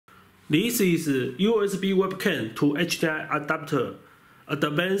This is USB webcam to HDMI adapter,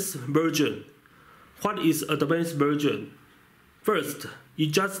 advanced version. What is advanced version? First, you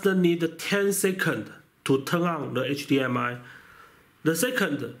just need 10 seconds to turn on the HDMI. The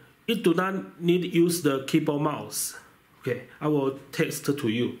second, it do not need use the keyboard mouse. Okay, I will test to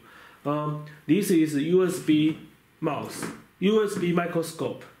you. This is USB mouse, USB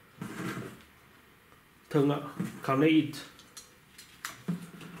microscope. Turn on, connect it.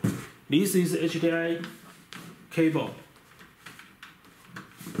 This is HDMI cable.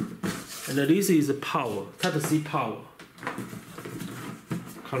 And this is power, Type-C power.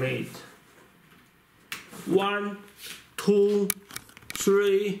 Connect it. 1, 2,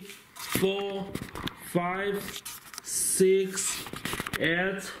 3, 4, 5, 6,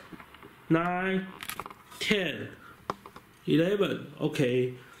 8, 9, 10, 11.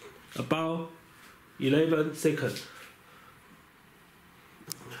 Okay, about 11 seconds.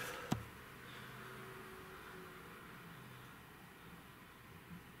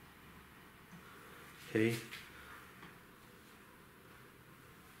 Okay.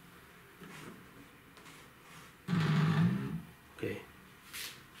 Okay.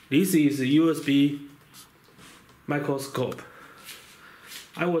 This is USB microscope.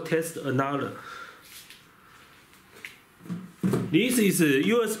 I will test another. This is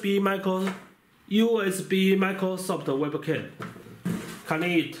USB Microsoft webcam.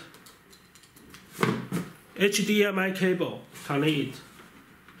 Connect it. HDMI cable. Connect it.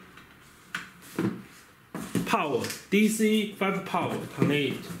 Power, DC 5 power,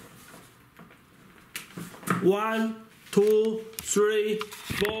 connect it. 1, 2, 3,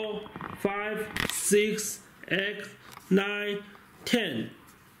 4, 5, 6, 8, 9, 10,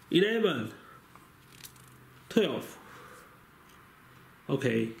 11, 12.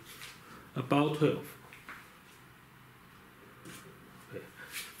 Okay, about 12. Okay.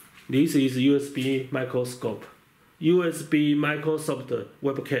 This is USB microscope, USB Microsoft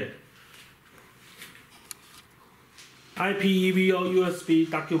webcam. IPEVO USB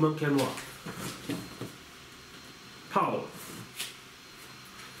document camera. Power.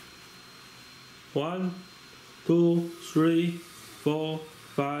 1, 2, 3, 4,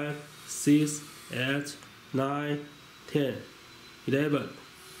 5, 6, 8, 9, 10, 11.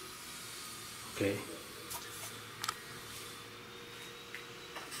 Okay.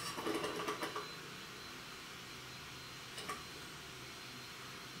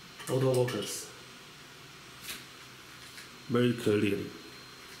 Auto focus. Very clearly.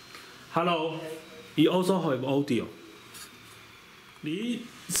 Hello. We also have audio.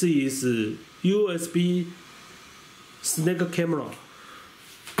 This is USB snake camera.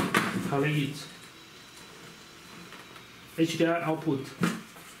 Connect it. HDMI output.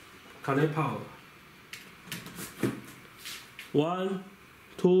 Connect power. 1,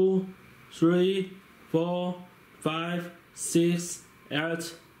 2, 3, 4, 5, 6,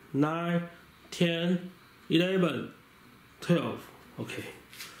 8, 9, 10, 11. 12. Okay.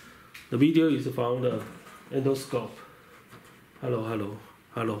 The video is from the endoscope. Hello.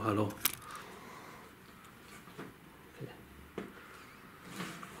 Okay.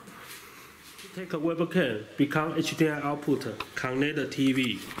 Take a webcam, become HDMI output, connect the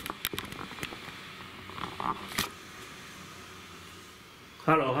TV.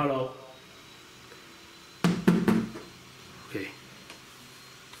 Hello. Okay.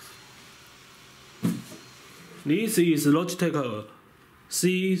 This is Logitech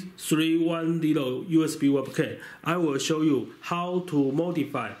C310 USB webcam. I will show you how to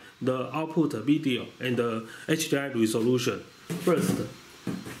modify the output video and the HDMI resolution. First,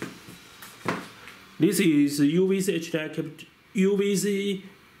 this is UVC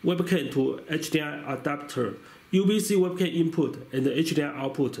webcam to HDMI adapter, UVC webcam input and the HDMI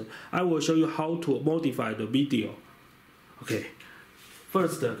output. I will show you how to modify the video. Okay.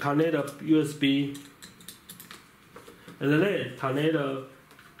 First, connect the USB. And then connect the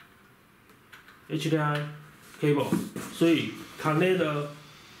HDMI cable. 3, connect the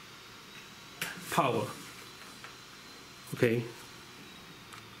power. Okay.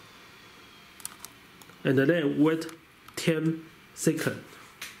 And then wait 10 seconds.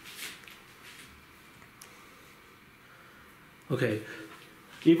 Okay.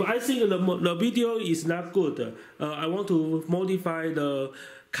 If I think the video is not good, I want to modify the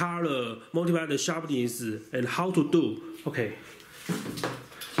color, modify the sharpness, and how to do. Okay.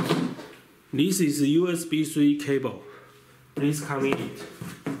 This is USB 3 cable. Please connect it.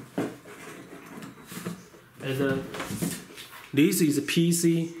 And this is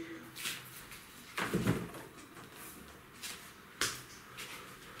PC.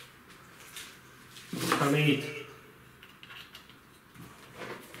 Connect it.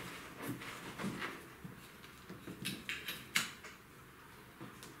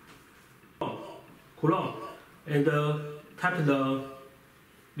 Chrome, and type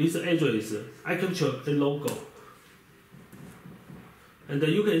this address. I capture a logo, and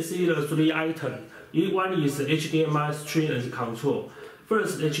you can see the 3 items. One is HDMI stream and control.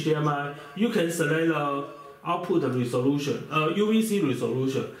 First, HDMI, you can select the output resolution, UVC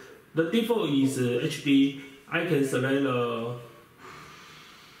resolution. The default is HD. I can select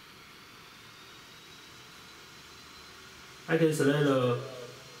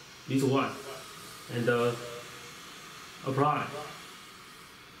this one and apply.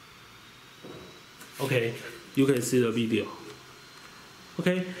 Okay, you can see the video.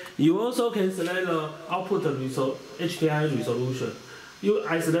 Okay, you also can select the output HDMI resolution.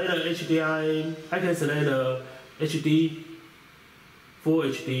 I select the HDMI. I can select the HD, Full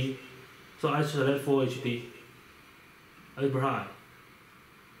HD. So I select Full HD. Apply.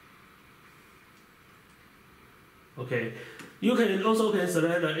 Okay, you can also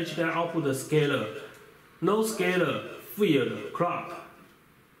select the HDMI output scaler. No scaler, field, crop.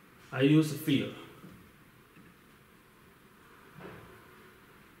 I use field.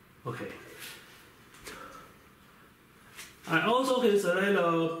 Okay. I also can select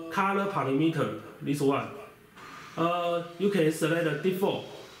the color parameter, this one. You can select the default,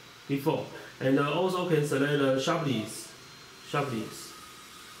 and also can select the sharpness,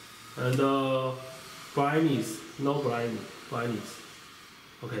 and brightness, no brightness.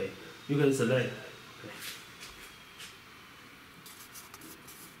 Okay, you can select. Okay.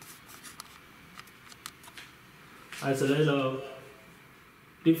 I select the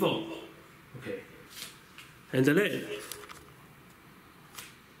default. Okay, and then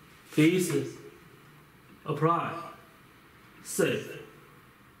please apply, save.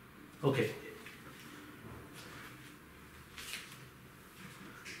 Okay.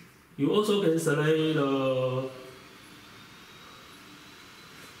 You also can select the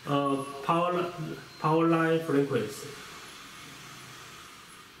power line frequency.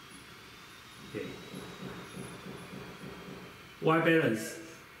 Okay. White balance.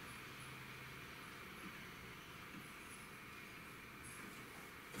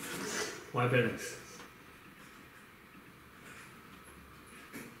 White balance.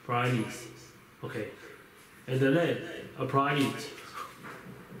 Brightness. Okay. And then apply it.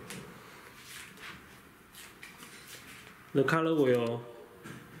 The color will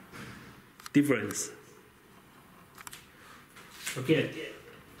difference. Again,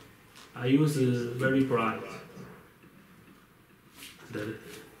 I use very bright.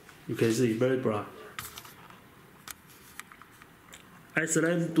 You can see very bright. I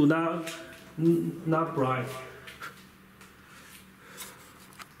select do not bright.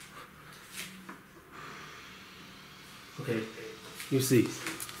 Okay, you see.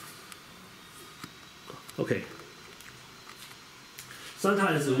 Okay.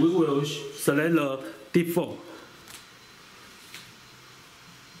 Sometimes we will select the default.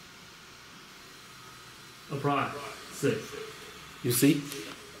 Apply, save. You see?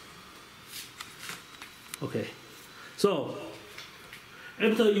 Okay. So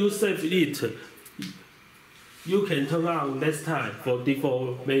after you save it, you can turn on next time for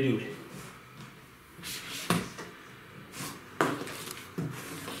default value.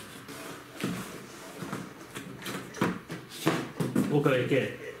 Okay,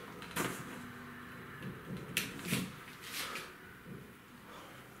 again.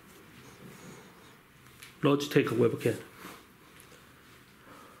 Logitech webcam.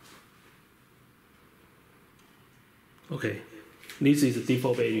 Okay, this is the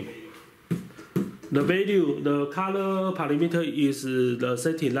default value. The value, the color parameter is the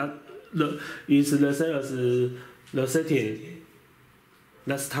setting is the same as the setting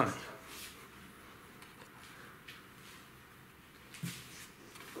last time.